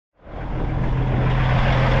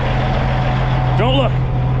Don't look.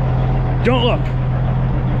 Don't look.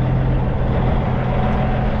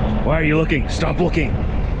 Why are you looking? Stop looking.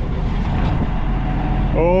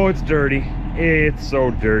 Oh, it's dirty. It's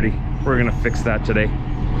so dirty. We're gonna fix that today.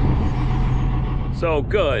 So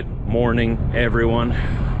good morning, everyone.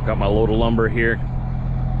 Got my load of lumber here.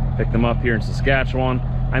 Picked them up here in Saskatchewan.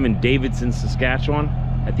 I'm in Davidson, Saskatchewan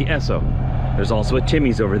at the Esso. There's also a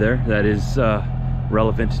Timmy's over there that is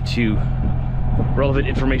relevant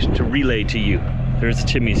information to relay to you. There's a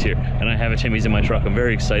Timmy's here, and I have a Timmy's in my truck. I'm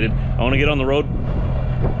very excited. I want to get on the road.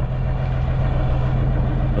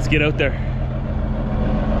 Let's get out there.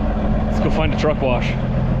 Let's go find a truck wash.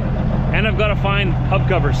 And I've got to find hub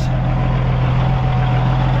covers.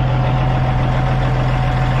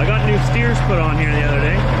 I got new steers put on here the other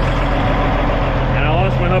day, and I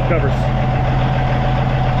lost my hub covers.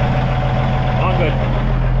 Not good.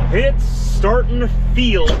 It's starting to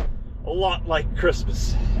feel a lot like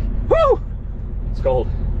Christmas. Woo! It's cold.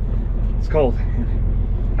 It's cold.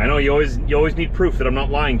 I know you always need proof that I'm not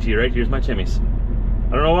lying to you, right? Here's my Timmy's.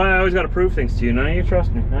 I don't know why I always got to prove things to you. None of you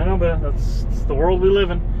trust me. I know, but that's the world we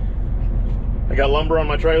live in. I got lumber on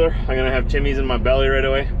my trailer. I'm gonna have Timmy's in my belly right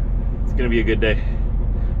away. It's gonna be a good day.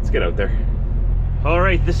 Let's get out there. All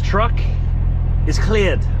right, this truck is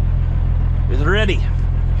cleared. It's ready.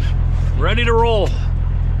 Ready to roll.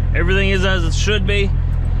 Everything is as it should be.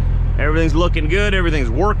 Everything's looking good. Everything's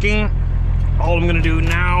working. All I'm gonna do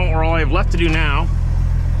now, or all I have left to do now,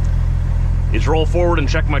 is roll forward and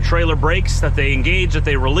check my trailer brakes, that they engage, that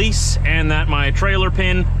they release, and that my trailer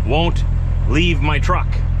pin won't leave my truck,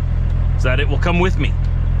 so that it will come with me.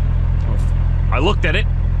 I looked at it.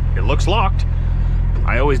 It looks locked.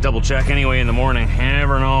 I always double check anyway in the morning. You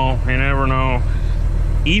never know. You never know.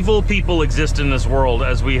 Evil people exist in this world,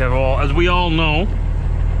 as we all know.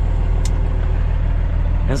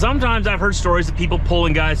 And sometimes I've heard stories of people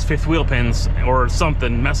pulling guys' fifth wheel pins or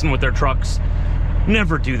something, messing with their trucks.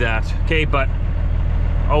 Never do that, okay? But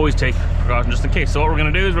always take precaution just in case. So what we're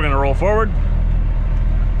gonna do is we're gonna roll forward.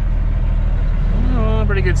 Oh,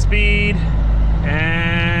 pretty good speed.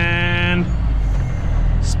 And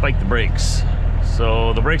spike the brakes.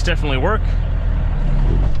 So the brakes definitely work.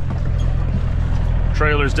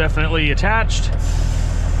 Trailer's definitely attached.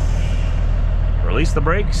 Release the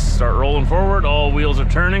brakes, start rolling forward. All wheels are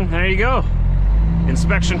turning. There you go.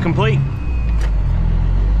 Inspection complete.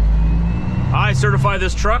 I certify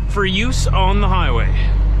this truck for use on the highway.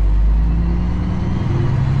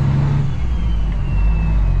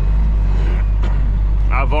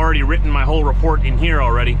 I've already written my whole report in here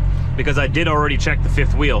already because I did already check the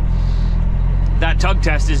fifth wheel. That tug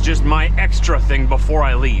test is just my extra thing before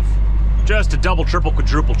I leave. Just a double, triple,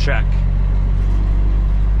 quadruple check.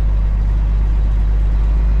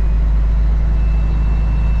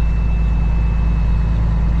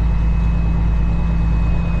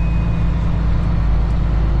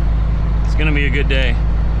 It's gonna be a good day.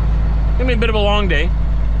 It's gonna be a bit of a long day,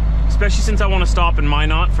 especially since I want to stop in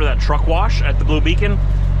Minot for that truck wash at the Blue Beacon.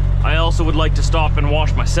 I also would like to stop and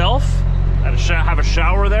wash myself, have a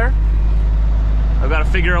shower there. I've got to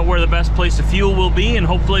figure out where the best place to fuel will be, and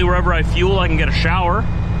hopefully wherever I fuel I can get a shower.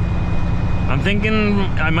 I'm thinking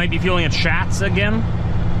I might be fueling at Schatz again.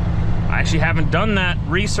 I actually haven't done that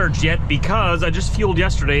research yet because I just fueled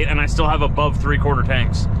yesterday and I still have above 3/4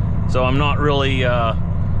 tanks. So I'm not really, you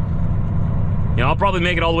know, I'll probably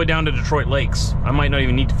make it all the way down to Detroit Lakes. I might not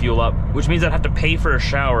even need to fuel up, which means I'd have to pay for a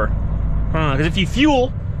shower. Because if you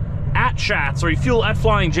fuel at Schatz or you fuel at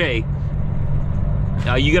Flying J,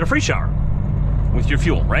 you get a free shower with your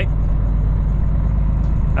fuel, right?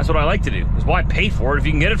 That's what I like to do. Because why pay for it if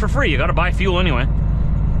you can get it for free? You got to buy fuel anyway.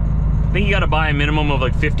 I think you got to buy a minimum of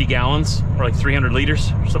like 50 gallons or like 300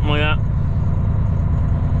 liters or something like that.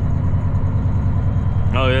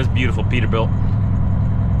 Oh, that's beautiful, Peterbilt.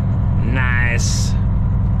 Nice.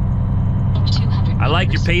 I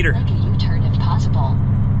like your Peter. Make a U-turn if possible.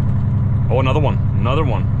 Oh, another one. Another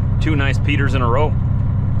one. 2 nice Peters in a row.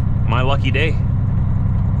 My lucky day.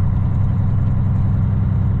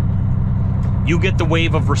 You get the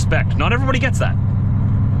wave of respect. Not everybody gets that.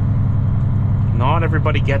 Not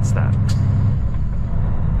everybody gets that.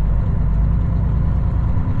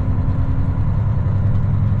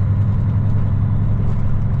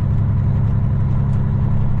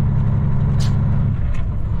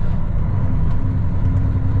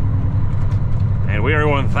 And we are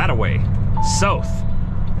going that way, south,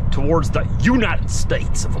 towards the United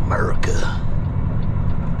States of America.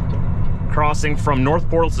 Crossing from North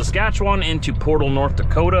Portal, Saskatchewan into Portal, North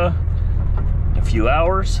Dakota in a few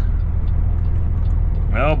hours.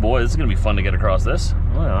 Oh boy, this is gonna be fun to get across this.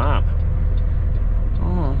 Look at that.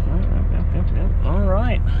 Oh, all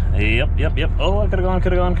right. Yep. Oh, I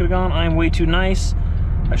could've gone. I'm way too nice.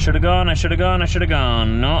 I should've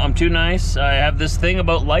gone. No, I'm too nice. I have this thing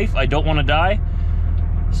about life. I don't want to die.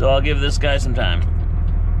 So I'll give this guy some time.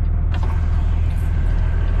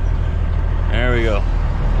 There we go.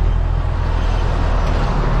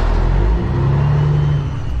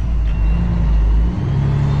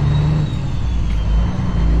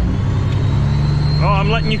 Oh, I'm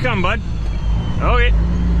letting you come, bud. Okay.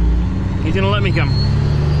 He's gonna let me come.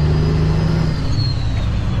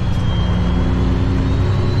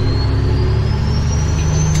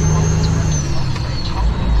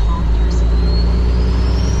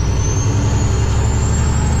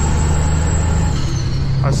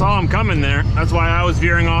 I saw him coming there. That's why I was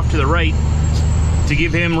veering off to the right, to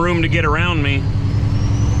give him room to get around me.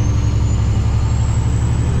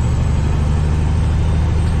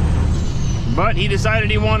 But he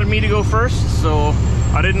decided he wanted me to go first, so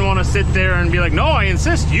I didn't want to sit there and be like, no, I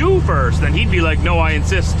insist, you first. Then he'd be like, no, I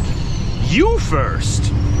insist, you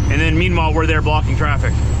first. And then meanwhile, we're there blocking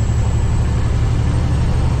traffic.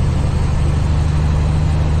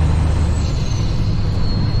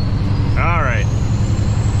 All right.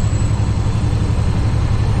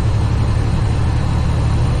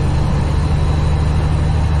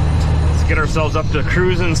 Let's get ourselves up to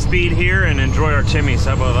cruising speed here and enjoy our Timmies.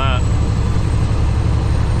 How about that?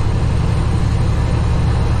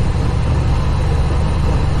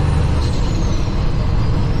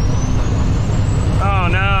 Oh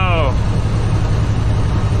no.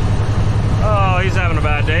 Oh, he's having a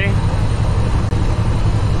bad day.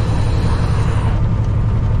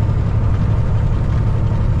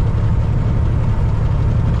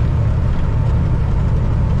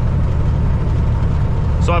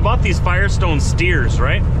 So I bought these Firestone steers,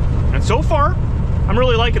 right? And so far, I'm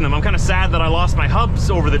really liking them. I'm kind of sad that I lost my hubs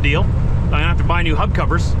over the deal. I'm gonna have to buy new hub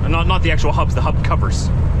covers. Not the actual hubs, the hub covers.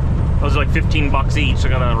 Those are like 15 bucks each. So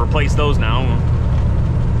I gotta replace those now.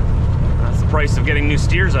 That's the price of getting new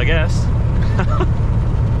steers, I guess.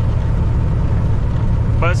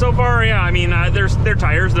 But so far, yeah, I mean, they're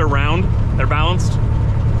tires, they're round, they're balanced,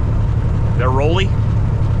 they're rolly.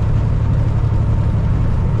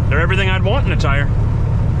 They're everything I'd want in a tire.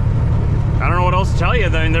 I don't know what else to tell you.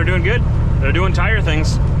 I mean, they're doing good. They're doing tire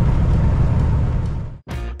things.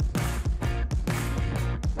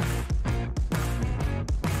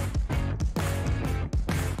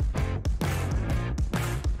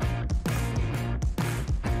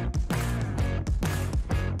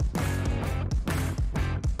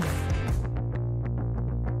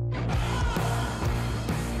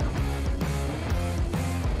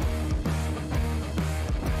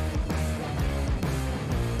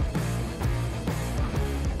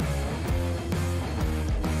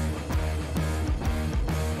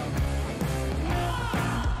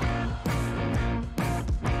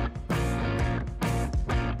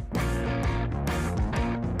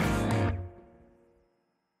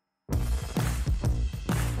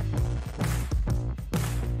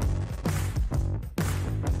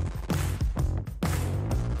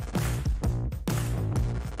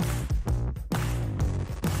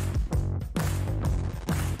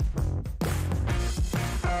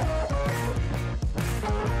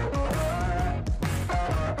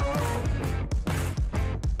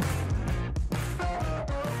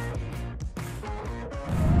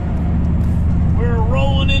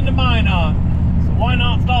 Into Minot, so why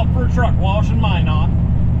not stop for a truck wash in Minot?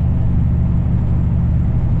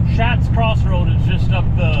 Schatz Crossroad is just up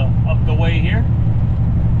the way here.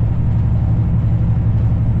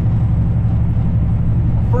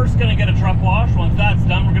 We're first gonna get a truck wash. Once that's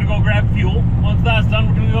done, we're gonna go grab fuel. Once that's done,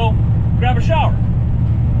 we're gonna go grab a shower.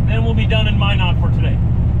 Then we'll be done in Minot for today.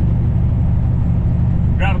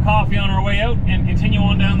 Grab a coffee on our way out and continue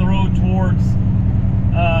on down the road towards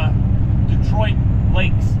Detroit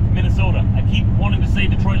Lakes, Minnesota. I keep wanting to say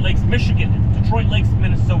Detroit Lakes, Michigan. It's Detroit Lakes,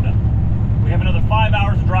 Minnesota. We have another 5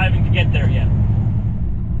 hours of driving to get there yet.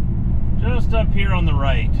 Just up here on the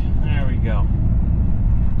right. There we go.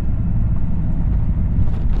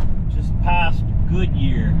 Just past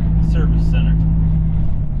Goodyear Service Center.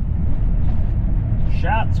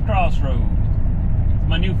 Schatz Crossroad. It's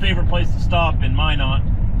my new favorite place to stop in Minot.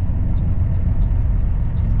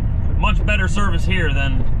 Much better service here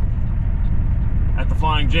than at the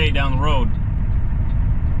Flying J down the road.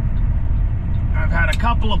 I've had a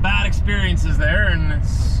couple of bad experiences there, and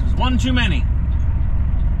it's one too many.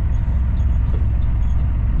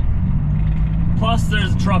 Plus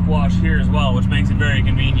there's a truck wash here as well, which makes it very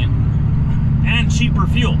convenient. And cheaper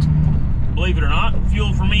fuel. Believe it or not,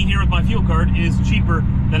 fuel for me here with my fuel card is cheaper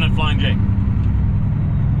than at Flying J.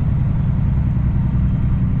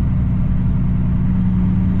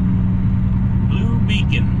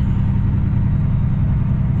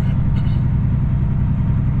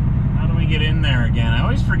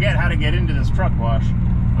 get into this truck wash.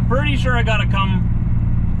 I'm pretty sure I gotta come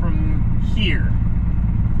from here.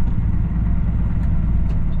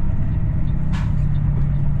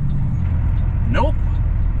 Nope.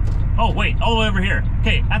 Oh, wait, all the way over here.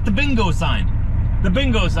 Okay, at the bingo sign. The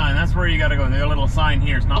bingo sign, that's where you gotta go. There's a little sign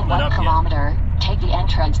here, it's not lit up yet. In 1 kilometer, take the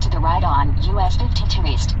entrance to the right on US 52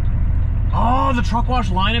 East. Oh, the truck wash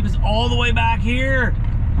lineup is all the way back here.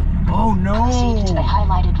 Oh, no. Proceed to the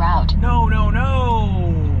highlighted route. No, no,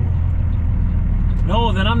 no.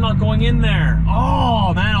 No, then I'm not going in there.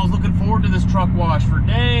 Oh, man, I was looking forward to this truck wash for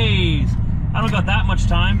days. I don't got that much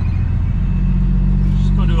time.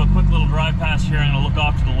 Just go do a quick little drive past here. I'm gonna look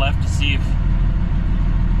off to the left to see if...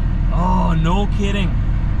 Oh, no kidding.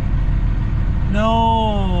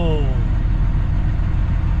 No.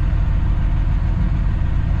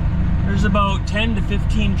 There's about 10 to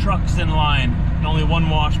 15 trucks in line and only one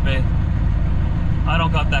wash bay. I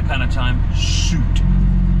don't got that kind of time. Shoot.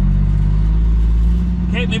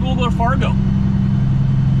 Okay, maybe we'll go to Fargo.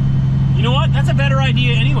 You know what? That's a better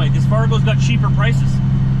idea anyway, because Fargo's got cheaper prices.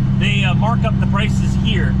 They mark up the prices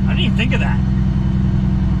here. I didn't even think of that.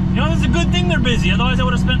 You know, it's a good thing they're busy, otherwise I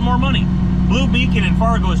would have spent more money. Blue Beacon in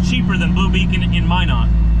Fargo is cheaper than Blue Beacon in Minot.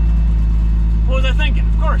 What was I thinking?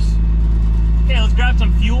 Of course. Okay, let's grab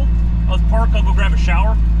some fuel. Let's park, I'll go grab a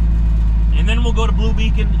shower. And then we'll go to Blue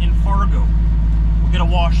Beacon in Fargo. We'll get a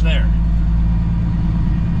wash there.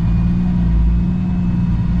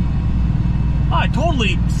 Oh, I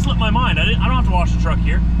totally slipped my mind. I don't have to wash the truck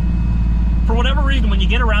here. For whatever reason, when you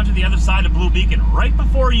get around to the other side of Blue Beacon, right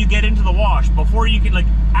before you get into the wash, before you can, like,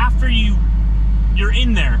 after you're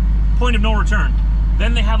in there, point of no return,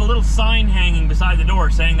 then they have a little sign hanging beside the door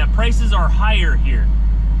saying that prices are higher here.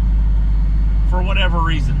 For whatever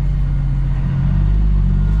reason.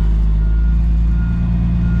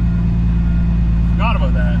 Forgot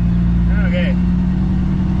about that. Okay.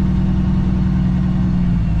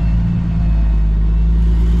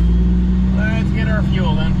 Let's get our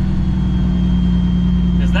fuel then.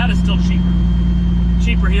 Because that is still cheaper.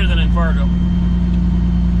 Cheaper here than in Fargo.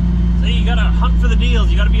 See, you gotta hunt for the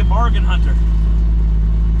deals. You gotta be a bargain hunter.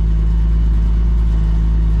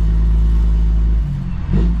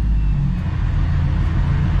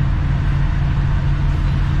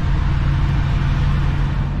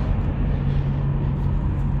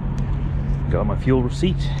 Got my fuel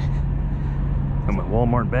receipt. Got my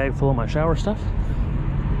Walmart bag full of my shower stuff.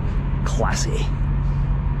 Classy.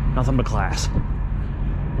 Nothing but class.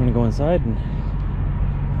 We're gonna go inside and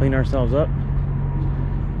clean ourselves up.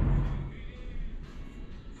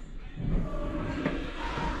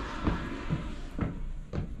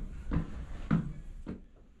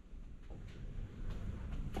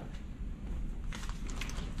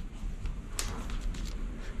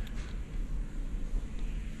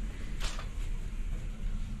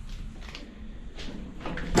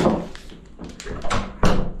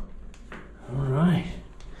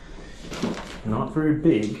 Not very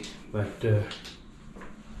big, but that'll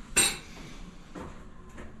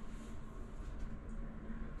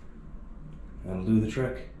do the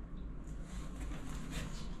trick.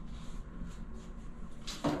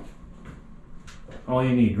 All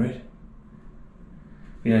you need, right?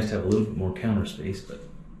 Be nice to have a little bit more counter space, but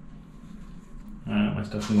my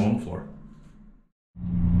stuff can go on the floor.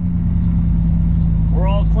 We're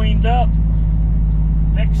all cleaned up.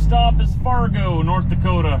 Next stop is Fargo, North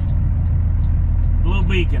Dakota. Blue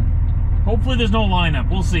Beacon. Hopefully there's no lineup.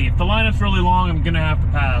 We'll see. If the lineup's really long, I'm gonna have to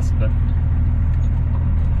pass, but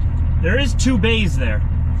there is 2 bays there.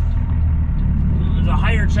 There's a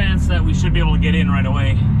higher chance that we should be able to get in right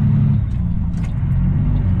away.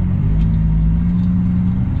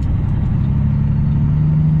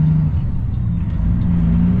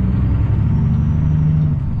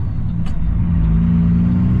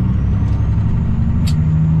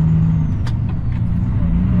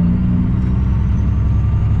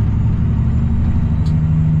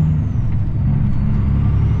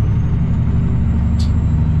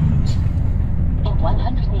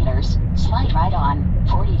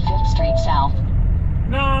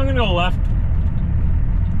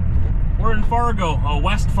 Fargo,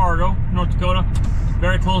 West Fargo, North Dakota,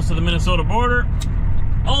 very close to the Minnesota border.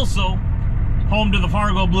 Also, home to the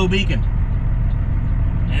Fargo Blue Beacon.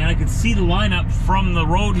 And I could see the lineup from the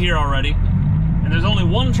road here already. And there's only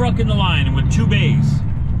 1 truck in the line with 2 bays.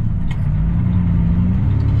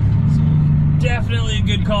 So definitely a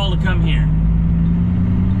good call to come here.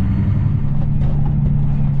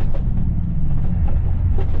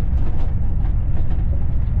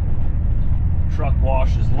 Truck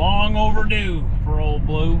wash is long overdue for old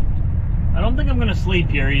Blue. I don't think I'm gonna sleep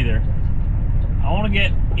here either. I want to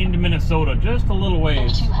get into Minnesota, just a little In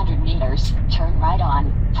ways. 200 meters, turn right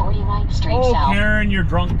on 49th Street Oh, South. Karen, you're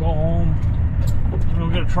drunk. Go home. I'm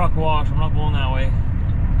gonna get a truck wash. I'm not going that way.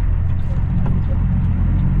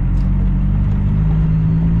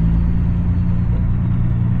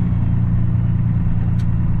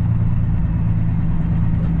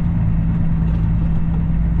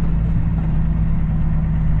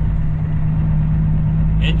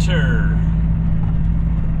 Enter.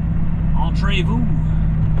 Entrez-vous.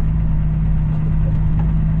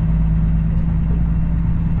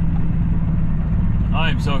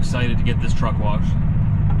 I'm so excited to get this truck washed.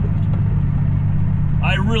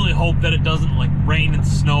 I really hope that it doesn't like rain and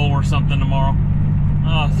snow or something tomorrow.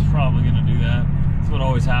 Oh, it's probably gonna do that. That's what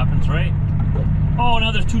always happens, right? Oh,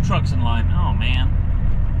 now there's 2 trucks in line. Oh man.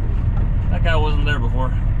 That guy wasn't there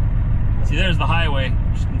before. See, there's the highway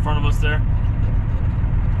just in front of us there.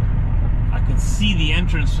 I could see the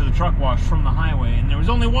entrance to the truck wash from the highway, and there was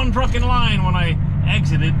only 1 truck in line when I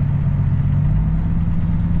exited.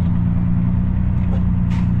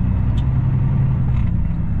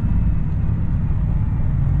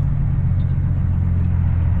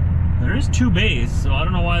 There is 2 bays, so I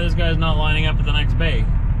don't know why this guy's not lining up at the next bay. Is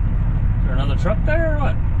there another truck there or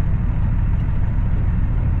what?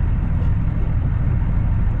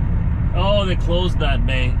 Oh, they closed that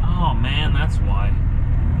bay. Oh man, that's why.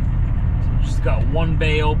 Just got 1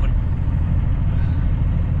 bay open.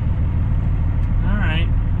 Alright.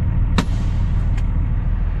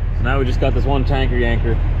 So now we just got this 1 tanker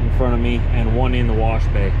yanker in front of me and 1 in the wash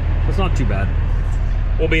bay. That's not too bad.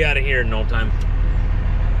 We'll be out of here in no time.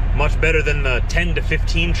 Much better than the 10 to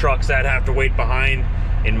 15 trucks I'd have to wait behind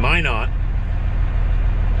in Minot.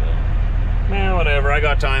 Man, whatever. I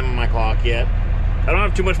got time on my clock yet. I don't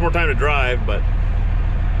have too much more time to drive, but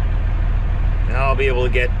now I'll be able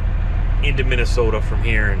to get into Minnesota from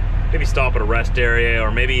here and maybe stop at a rest area,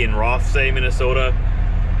 or maybe in Rothsay, Minnesota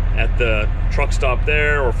at the truck stop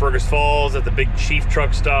there, or Fergus Falls at the big Chief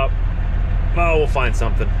truck stop. Oh, we'll find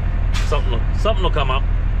something. Something will come up.